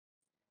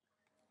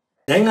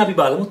දැන් අපි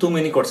බලමු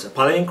තුන්වෙනි කොටස.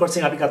 පළවෙනි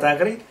කොටසෙන් අපි කතා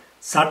කරේ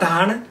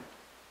සටහන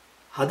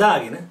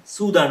හදාගෙන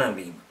සූදානම්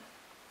වීම.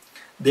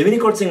 දෙවෙනි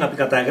කොටසෙන් අපි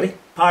කතා කරේ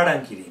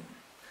පාඩම් කිරීම.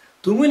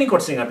 තුන්වෙනි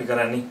කොටසෙන් අපි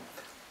කරන්නේ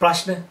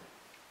ප්‍රශ්න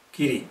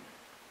කිරීම.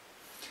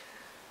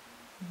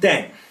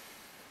 දැන්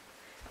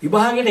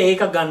විභාගයට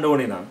ඒකක් ගන්න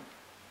ඕනේ නම්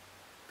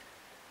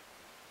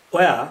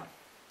ඔයා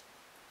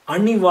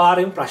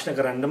අනිවාර්යෙන් ප්‍රශ්න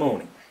කරන්නම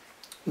ඕනේ.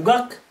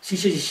 උගක්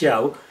ශිෂ්‍ය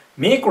ශිෂ්‍යාව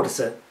මේ කොටස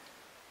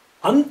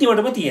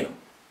අන්තිමටම තියෙනවා.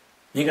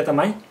 මේක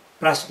තමයි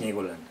ප්‍රශ්නේ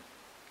ඒගොල්ලන්ට.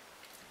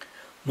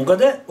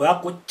 මොකද ඔයා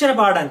කොච්චර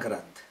පාඩම්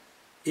කරත්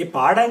ඒ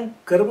පාඩම්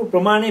කරපු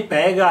ප්‍රමාණය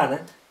පැය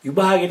ගන්න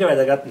විභාගයට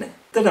වැදගත් නැහැ.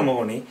 එතනම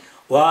ඕනේ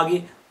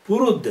ඔයාගේ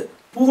පුරුද්ද,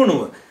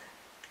 පුහුණුව.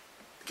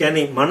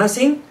 කියන්නේ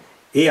මනසින්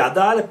ඒ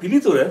අදාළ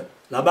පිළිතුර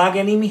ලබා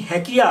ගැනීමේ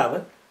හැකියාව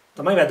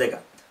තමයි වැදගත්.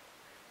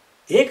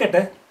 ඒකට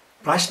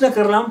ප්‍රශ්න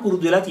කරලාම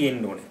පුරුදු වෙලා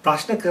තියෙන්න ඕනේ.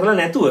 ප්‍රශ්න කරලා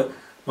නැතුව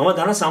මම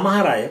දන්න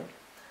සමහර අය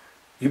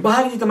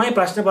විභාගෙදි තමයි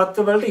ප්‍රශ්න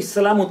පත්‍ර වලට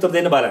ඉස්සලාම උත්තර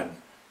දෙන්න බලන්නේ.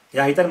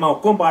 එයා හිතන්නේ මම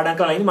ඔක්කොම පාඩම්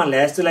කරලා ඉන්නේ මම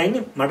ලෑස්තිලා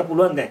ඉන්නේ මට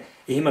පුළුවන් දැන්.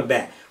 එහෙම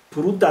බෑ.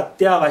 පුරුද්ද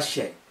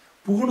අත්‍යවශ්‍යයි.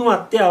 පුහුණුව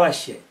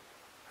අත්‍යවශ්‍යයි.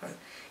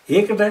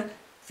 ඒකට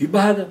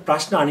විභාග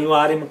ප්‍රශ්න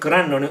අනිවාර්යයෙන්ම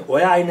කරන්න ඕනේ.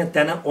 ඔයා ඉන්න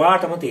තැන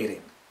ඔයාටම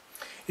තේරෙන්න.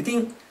 ඉතින්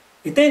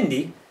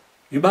ඉතින්දී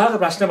විභාග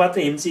ප්‍රශ්න පත්‍ර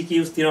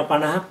MCQs තියෙනවා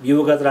 50ක්,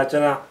 ව්‍යුහගත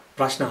රචනා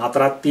ප්‍රශ්න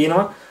 4ක්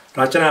තියෙනවා.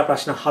 රචනා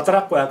ප්‍රශ්න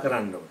 4ක් ඔයා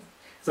කරන්න ඕනේ.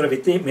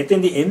 ඒතර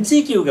මෙතෙන්දී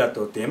MCQ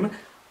ගත්තොත් එහෙම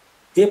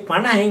ඒ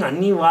 50න්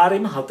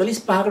අනිවාර්යයෙන්ම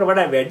 45කට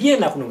වඩා වැඩි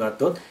ලකුණු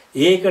ගත්තොත්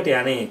ඒකට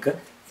යන්නේ එක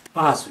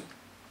පහසුයි.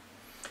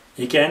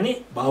 ඒ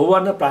කියන්නේ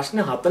බහුවර්ණ ප්‍රශ්න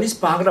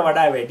 45කට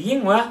වඩා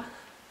වැඩියෙන් ඔයා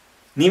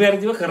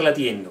නිවැරදිව කරලා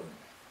තියෙන්න ඕනේ.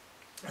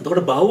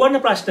 එතකොට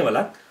බහුවර්ණ ප්‍රශ්නවල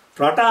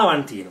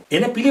රටාවන් තියෙනවා.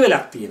 එන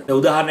පිළිවෙලක් තියෙනවා.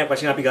 උදාහරණයක්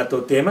වශයෙන් අපි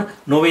ගත්තොත් එහෙම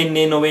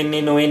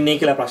නොවෙන්නේ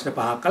කියලා ප්‍රශ්න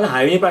පහක් කළා.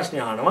 6 වෙනි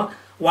ප්‍රශ්නේ අහනවා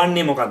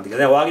වන්නේ මොකක්ද කියලා.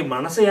 දැන් ඔයාගේ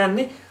මනස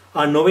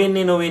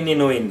යන්නේ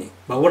නොවෙන්නේ.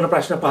 බහුවර්ණ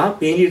ප්‍රශ්න පහ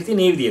පේලියට තියෙන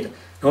මේ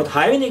විදිහට. නමුත්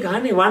 6 වෙනි එක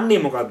අහන්නේ වන්නේ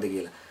මොකක්ද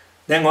කියලා.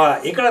 දැන් ඔයා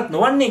ඒකටත්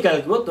නොවන්නේ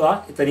කියලා කිව්වොත්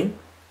ඔයා එතනින්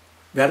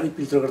වැරදි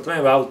පිළිතුරකට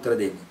තමයි ඔයා උත්තර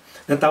දෙන්නේ.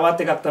 දැන් තවත්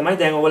එකක් තමයි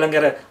දැන්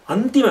ඔයගොල්ලන්ගේ අර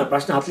අන්තිම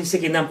ප්‍රශ්න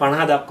 41 ඉඳන්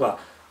 50 දක්වා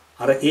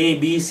අර A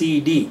B C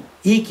D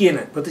E කියන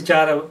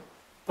ප්‍රතිචාර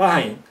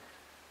පහෙන්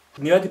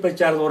නිවැරදි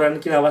ප්‍රතිචාර තෝරන්න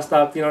කියලා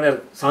අවස්ථාවක් තියෙනවානේ.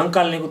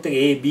 සංකල්පණයකුත් එක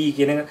A B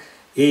කියන එක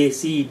A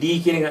C D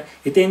කියන එක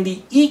එතෙන්දී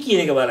E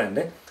කියන එක බලන්න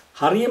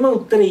හරියම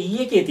උත්තරේ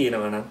E එකේ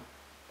තියෙනවා නම්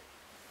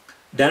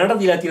දැනට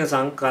දීලා තියෙන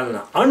සංකල්පන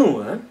අනුව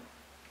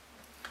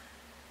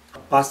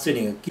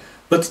පස්වෙනි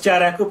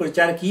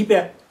ප්‍රතිචාර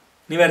කීපයක්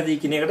නිවැරදි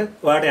කියන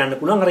එකට ඔයාලට යන්න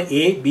පුළුවන්. අර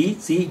A B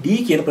C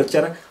D කියන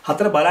ප්‍රතිචාර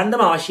හතර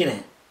බලන්නම අවශ්‍ය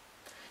නැහැ.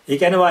 ඒ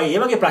කියන්නේ ඔයා මේ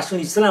වගේ ප්‍රශ්න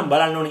ඉස්සෙල්ලාම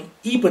බලන්න ඕනේ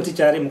E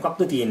ප්‍රතිචාරේ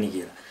මොකක්ද තියෙන්නේ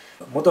කියලා.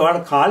 මොකද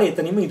ඔයාලට කාලේ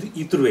එතනින්ම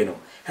ඉතුරු වෙනවා.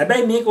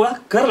 හැබැයි මේක ඔයා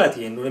කරලා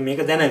තියෙන්න ඕනේ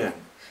මේක දැනගන්න.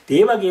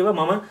 ඒ වගේම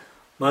මම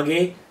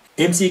මගේ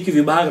MCQ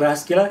විභාග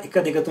රහස් කියලා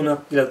 1 2 3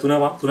 කියලා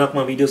තුනක්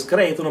මම වීඩියෝස්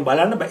කරා. ඒ තුන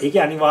බලන්න.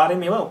 ඒකේ අනිවාර්යයෙන්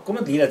මේවා ඔක්කොම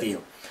දීලා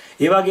තියෙනවා.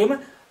 ඒ වගේම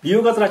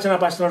ව්‍යුහගත රචනා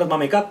ප්‍රශ්න වලට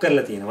මම එකක්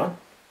කරලා තියෙනවා.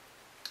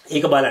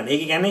 ඒක බලන්න.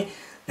 ඒක කියන්නේ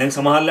දැන්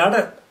සමහරලාට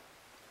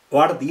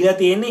ඔයාලට දීලා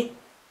තියෙන්නේ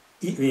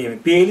මේ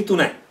පේලි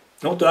 3යි.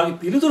 නමුත් ඔයාගේ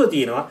පිළිතුර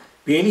තියෙනවා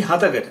පේලි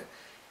 7කට.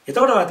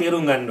 එතකොට ඔයා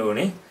තේරුම් ගන්න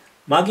ඕනේ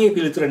මගේ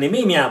පිළිතුර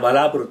නෙමෙයි මෙයා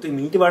බලාපොරොත්තු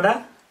වෙන්නේ. ඊට වඩා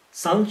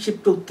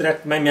සංක්ෂිප්ත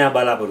උත්තරයක් මම මෙයා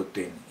බලාපොරොත්තු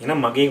වෙන්නේ. එහෙනම්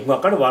මගේ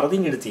හුඟකට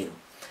වරදින් ඉඳ තියෙනවා.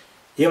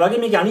 ඒ වගේ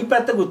මේක අනිත්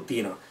පැත්තකුත්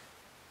තියෙනවා.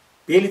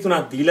 පේලි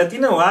 3ක් දීලා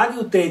තියෙනවා.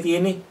 ඔයාගේ උත්තරේ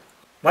තියෙන්නේ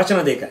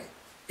වචන දෙකයි.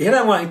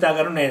 එහෙනම් ඔයා හිතා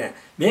ගන්න නෑ.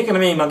 මේක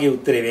නෙමෙයි මගේ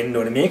උත්තරේ වෙන්න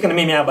ඕනේ. මේක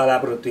නෙමෙයි මෙයා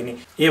බලාපොරොත්තු වෙන්නේ.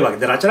 ඒ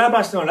වගේ රචනා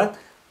ප්‍රශ්න වලත්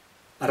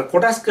අර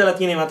කොටස් කරලා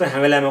තියෙන මත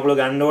හැම වෙලාවෙම ඔයගොල්ලෝ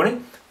ගන්න ඕනේ.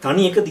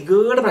 තනි එක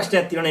දිගට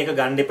ප්‍රශ්නයක් තියෙනවා ඒක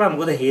ගන්න එපා.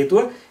 මොකද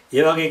හේතුව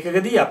ඒ වගේ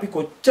එකකදී අපි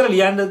කොච්චර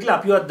ලියන්නද කියලා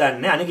අපිවත්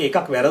දන්නේ නැහැ. අනික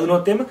එකක්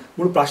වැරදුනොත් එimhe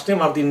මුළු ප්‍රශ්නේම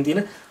වර්ධින්න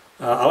තියෙන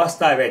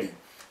අවස්ථා වැඩි.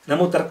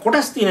 නමුත් අර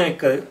කොටස් තියෙන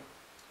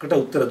එකකට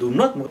උත්තර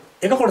දුන්නොත්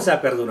එක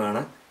කොටසක් වැරදුනා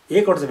නම්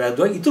ඒ කොටස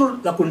වැරදුවා ඊටු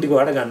ලකුණු ටික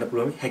ඔයාලට ගන්න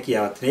පුළුවන්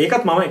හැකියාවක් තියෙනවා.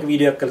 ඒකත් මම එක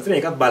වීඩියෝ එකක් කරලා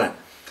තියෙනවා. ඒකත් බලන්න.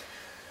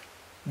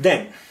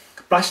 දැන්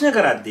ප්‍රශ්න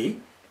කරද්දී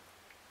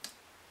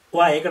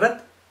ඔයා ඒකටත්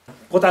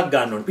පොතක්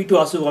ගන්න ඕනේ. පිටු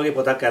 80 වගේ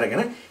පොතක්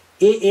අරගෙන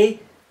ඒ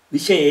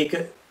විෂය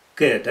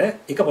එකකට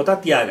එක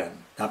පොතක් තියාගන්න.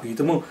 අපි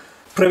හිතමු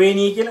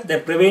ප්‍රවේණී කියලා.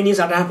 දැන් ප්‍රවේණී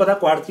සටහන්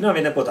පොතක් ඔයාලට තියෙනවා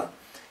වෙන පොතක්.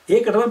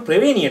 ඒකටම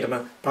ප්‍රවේණියටම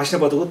ප්‍රශ්න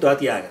පොතකුත් ඔයා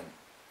තියාගන්න.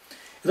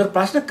 ඒතර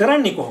ප්‍රශ්න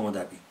කරන්නේ කොහොමද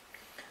අපි?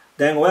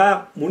 දැන්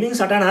ඔයා මුලින්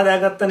සටහන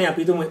හදාගත්තනේ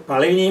අපි හිතමු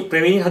පළවෙනි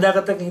ප්‍රවේණී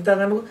හදාගත්තා කියලා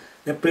හිතාගන්නකෝ.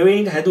 දැන්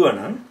ප්‍රවේණීට හැදුවා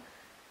නම්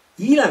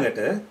ඊළඟට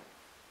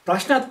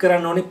ප්‍රශ්නත්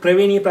කරන්න ඕනේ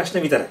ප්‍රවේණී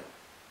ප්‍රශ්න විතරයි.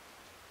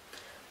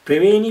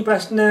 ප්‍රවේණී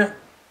ප්‍රශ්න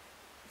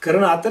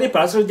කරන අතරේ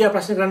පරිසර විද්‍යාව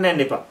ප්‍රශ්න කරන්න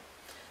යන්න එපා.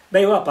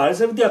 බෑ ඔයා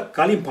පරිසර විද්‍යාව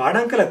කලින්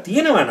පාඩම් කරලා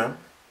තියෙනවා නම්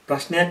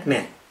ප්‍රශ්නයක්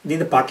නැහැ.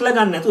 ඉතින් පටල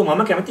ගන්න නැතුව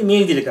මම කැමති මේ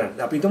විදිහට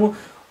කරන්න. අපි හිතමු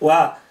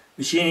ඔයා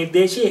විෂය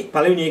නිර්දේශයේ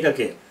පළවෙනි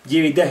ඒකකයේ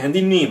ජීව විද්‍යාව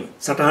හැඳින්වීම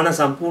සටහන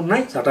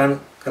සම්පූර්ණයි සටහන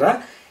කරා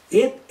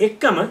ඒත්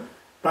එක්කම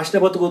ප්‍රශ්න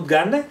පොතකුත්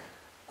ගන්න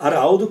අර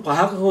අවුරුදු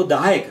 5ක හෝ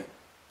 10ක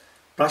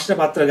ප්‍රශ්න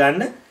පත්‍ර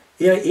ගන්න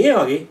ඒ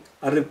වගේ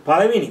අර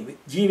පළවෙනි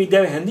ජීව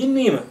විද්‍යාව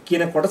හැඳින්වීම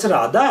කියන කොටසට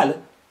අදාළ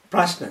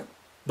ප්‍රශ්න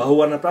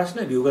බහුවර්ණ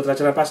ප්‍රශ්න ව්‍යුහගත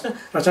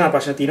රචනා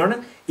ප්‍රශ්න තියෙනවනේ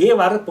ඒ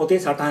වර පොතේ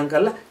සටහන්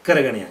කරලා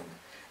කරගෙන යන්න.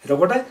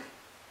 එතකොට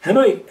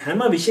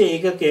හැම විෂය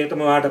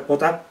ඒකකයකටම ඔයාලට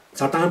පොතක්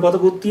සටහන්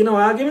පොතකුත්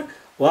තියෙනවා වගේම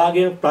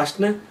ඔයාගේ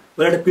ප්‍රශ්න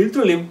වලට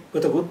පිළිතුරු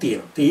ලියපොතකුත්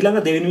තියෙනවා. ඊළඟ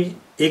දෙවෙනි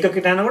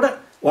ඒකකට යනකොට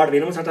ඔයාලට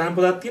වෙනම සටහන්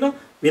පොතක් තියෙනවා.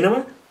 වෙනම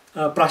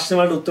ප්‍රශ්න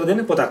වලට උත්තර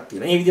දෙන්න පොතක්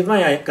තියෙනවා. මේ විදිහට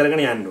තමයි කරගෙන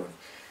යන්න ඕනේ.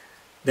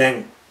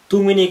 දැන්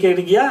තුන්වෙනි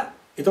එකකට ගියා.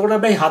 එතකොට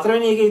හැබැයි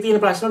හතරවෙනි එකේ තියෙන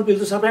ප්‍රශ්න වල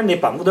පිළිතුරු සපයන්න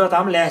එපා. මොකද ඔයා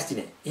තාම ලෑස්ති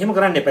නෑ. එහෙම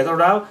කරන්න එපා.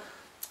 එතකොට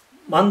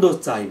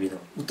මන්දෝත්සාහී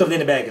වෙනවා. උත්තර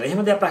දෙන්න බෑ කියලා.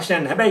 එහෙම දෙයක් ප්‍රශ්නයක්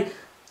නෑ. හැබැයි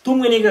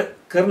තුන්වෙනි එක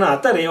කරන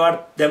අතරේ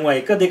ඒවට දැන් ඔය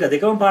 1 2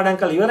 දෙකම පාඩම්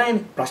කරලා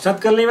ඉවරයිනේ. ප්‍රශ්නත්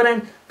කරලා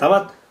ඉවරයිනේ.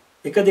 තවත්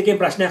 1 2කින්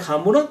ප්‍රශ්නයක්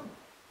හම්බුනොත්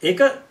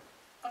ඒක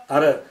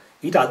අර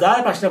ඊට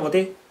අදාළ ප්‍රශ්න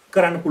පොතේ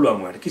කරන්න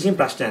පුළුවන් වලට කිසිම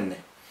ප්‍රශ්නයක්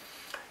නැහැ.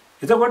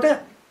 එතකොට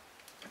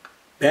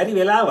බැරි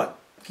වෙලාවත්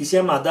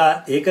කිසියම්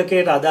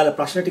ඒකකයට අදාළ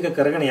ප්‍රශ්න ටික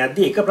කරගෙන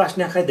යද්දී එක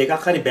ප්‍රශ්නයක් හරි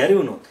දෙකක් හරි බැරි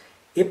වුණොත්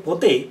ඒ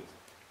පොතේ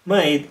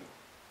මේ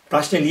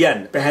ප්‍රශ්න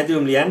ලියන්න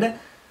පැහැදිලිවම ලියන්න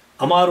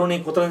අමාරුනේ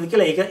කොතනද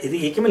කියලා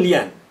ඒකෙම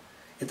ලියන්න.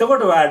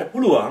 එතකොට ඔයාලට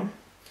පුළුවන්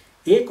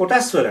ඒ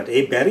කොටස් වලට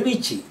ඒ බැරි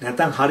වෙච්චි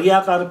නැත්නම්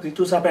හරියාකාර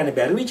පිටු සපයන්නේ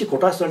බැරි වෙච්චි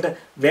කොටස් වලට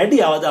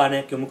වැඩි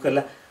අවධානයක් යොමු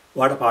කරලා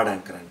ඔයාලට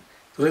පාඩම් කරන්න.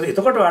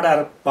 එතකොට ඔයාලට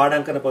අර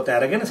පාඩම් කරන පොත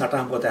අරගෙන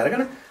සටහන් පොත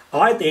අරගෙන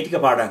ආයෙත් ඒ ටික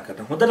පාඩම්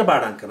කරනවා. හොඳට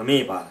පාඩම් කරනවා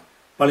මේ පාර.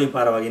 පළවෙනි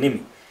පාර වගේ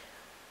නෙමෙයි.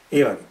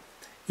 ඒ වගේ.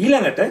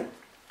 ඊළඟට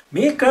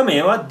මේ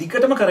ක්‍රමයවත්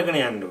දිගටම කරගෙන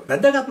යන්න ඕන.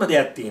 වැදගත්ම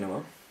දෙයක්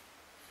තියෙනවා.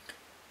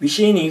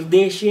 විෂය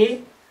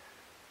නිර්දේශයේ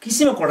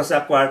කිසිම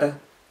කොටසක් ඔයාලට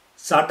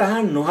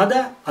සටහන්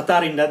නොහදා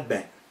අතාරින්නත්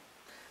බෑ.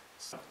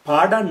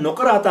 පාඩම්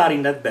නොකර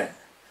අතාරින්නත් බෑ.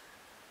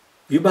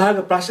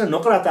 විභාග ප්‍රශ්න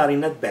නොකර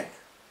අතාරින්නත් බෑ.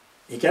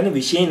 ඒ කියන්නේ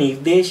විෂය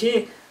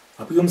නිර්දේශයේ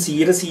අපි ගමු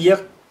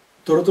 100%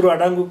 තොරතුරු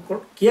අඩංගු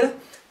කියලා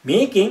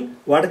මේකෙන්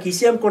ඔයාලට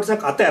කිසියම්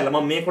කොටසක් අතහැරලා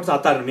මම මේ කොටස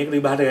අතාරින්න මේක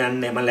විභාගයට යන්නේ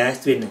නැහැ මම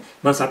ලෑස්ති වෙන්නේ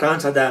මම සටහන්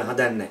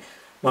හදන්නේ නැහැ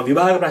මම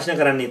විභාග ප්‍රශ්න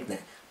කරන්නෙත්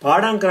නැහැ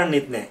පාඩම්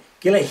කරන්නෙත් නැහැ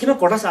කියලා එහෙම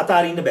කොටස්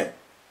අතාරින්න බෑ.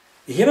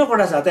 එහෙම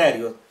කොටස්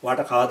අතහැරියොත්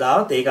ඔයාලට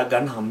කවදාවත් ඒකක්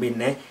ගන්න හම්බෙන්නේ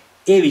නැහැ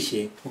ඒ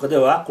විෂයේ. මොකද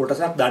ඔයා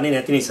කොටසක් දන්නේ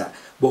නැති නිසා.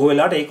 බොහෝ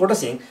වෙලාවට ඒ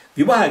කොටසෙන්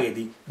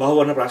විභාගයේදී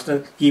බහුවර්ණ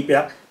ප්‍රශ්න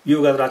කීපයක්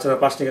ව්‍යුහගත රචනා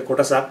ප්‍රශ්නික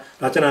කොටසක්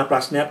රචනා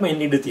ප්‍රශ්නයක්ම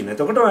එන්න ඉඩ තියෙනවා.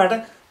 එතකොට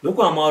ඔයාලට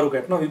ලොකු අමාරුවක්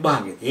වෙනවා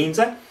විභාගයේදී. ඒ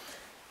නිසා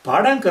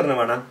පාඩම්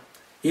කරනවා නම්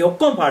ඒ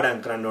ඔක්කොම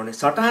පාඩම් කරන්න ඕනේ.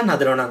 සටහන්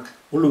හදනවා නම්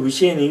මුළු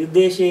විෂය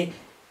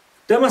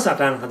නිර්දේශයේම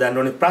සටහන් හදන්න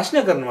ඕනේ.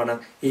 ප්‍රශ්න කරනවා නම්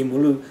ඒ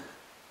මුළු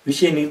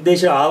විෂය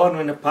නිර්දේශය ආවරණ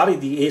වෙන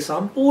පරිදි ඒ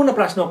සම්පූර්ණ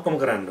ප්‍රශ්න ඔක්කොම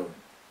කරන්න ඕනේ.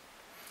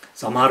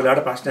 සමහර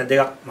වෙලාවට ප්‍රශ්න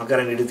දෙකක් මම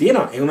කරන්න ඉඩ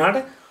තියෙනවා. ඒ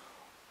වුණාට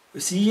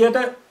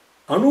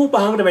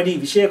 95කට වැඩි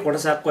විෂය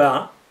කොටසක් ඔයා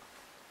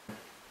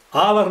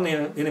ආවරණය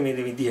වෙන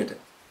මේ විදිහට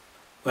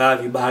ඔයා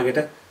විභාගෙට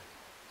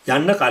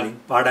යන්න කලින්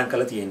පාඩම්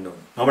කරලා තියෙන්න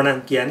ඕනේ. මම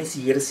නම් කියන්නේ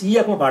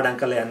 100%ක්ම පාඩම්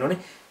කරලා යන්න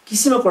ඕනේ.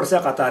 කිසිම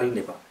කොටසක් අතාරින්න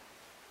එපා.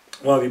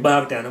 ඔයා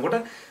විභාගයට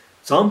යනකොට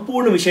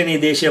සම්පූර්ණ විෂය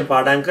නිර්දේශයෙන්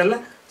පාඩම් කරලා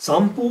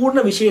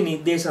සම්පූර්ණ විෂය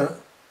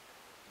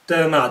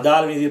නිර්දේශතම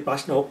අදාළ විදිහේ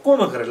ප්‍රශ්න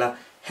ඔක්කොම කරලා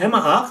හැම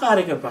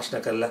ආකාරයකම ප්‍රශ්න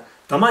කරලා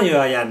තමයි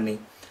ඔයා යන්නේ.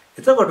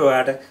 එතකොට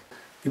ඔයාට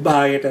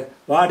විභාගයට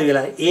වාඩි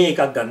වෙලා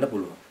එකක් ගන්න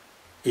පුළුවන්.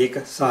 ඒක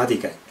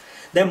සාධිකයි.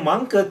 දැන්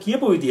මං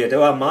කියපු විදිහට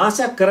ඔයා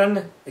මාසයක් කරන්න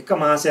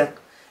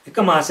එක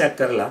මාසයක්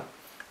කරලා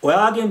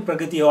ඔයාගේ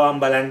ප්‍රගතිය ඔයාම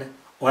බලන්න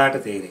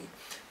ඔයාට තේරෙයි.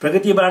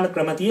 ප්‍රගතිය බලන්න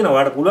ක්‍රම තියෙනවා.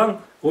 ඔයාට පුළුවන්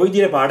ওই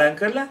විදිහට පාඩම්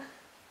කරලා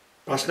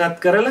ප්‍රශ්නත්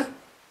කරලා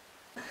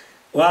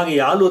ඔයාගේ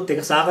යාළුවොත්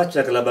එක්ක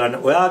සාකච්ඡා කරලා බලන්න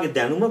ඔයාගේ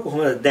දැනුම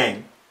කොහොමද දැන්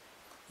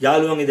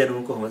යාළුවන්ගේ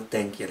දැනුම කොහොමද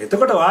දැන් කියලා.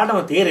 එතකොට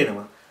ඔයාටම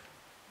තේරෙනවා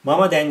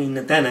මම දැන්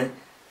ඉන්න තැන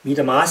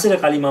මීට මාසෙක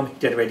කලින් මම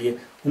හිටියට වැඩිය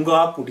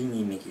හුඟක් උඩින්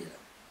ඉන්නේ කියලා.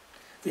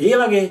 ඒ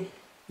වගේ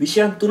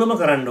විෂයන් තුනම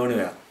කරන්න ඕනේ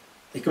ඔයා.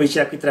 එක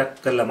විෂයක් විතරක්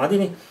කරලා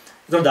මදිනේ.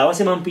 ඒතකොට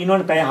දවසේ මම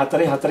පිනවන්නේ පැය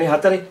 4.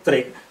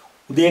 ඒතර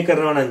උදේ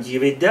කරනවා නම්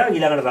ජීව විද්‍යාව,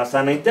 ඊළඟට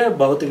රසායන විද්‍යාව,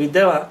 භෞතික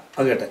විද්‍යාව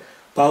අගට.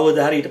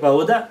 පහවදා හරි ඊට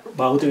පහවදා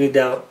භෞතික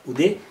විද්‍යාව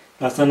උදේ,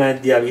 රසායන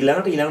විද්‍යාව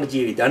ඊළඟට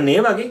ජීව විද්‍යාව. අන්න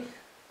ඒ වගේ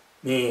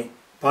මේ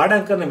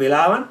පාඩම් කරන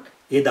වෙලාවන්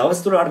ඒ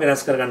දවස් තුන වලට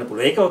වෙනස් කරගන්න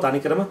පුළුවන්. ඒක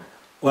තනිකරම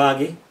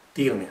ඔයාගේ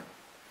තීරණයක්.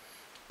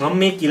 මම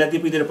මේ කියලා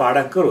දීපු විදිහට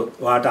පාඩම් කරොත්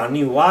ඔයාට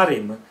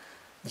අනිවාර්යයෙන්ම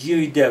ජීව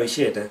විද්‍යාව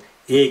විෂයට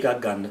එකක්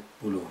ගන්න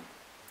පුළුවන්.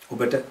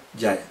 ඔබට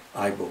ජය.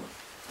 ආයුබෝවන්.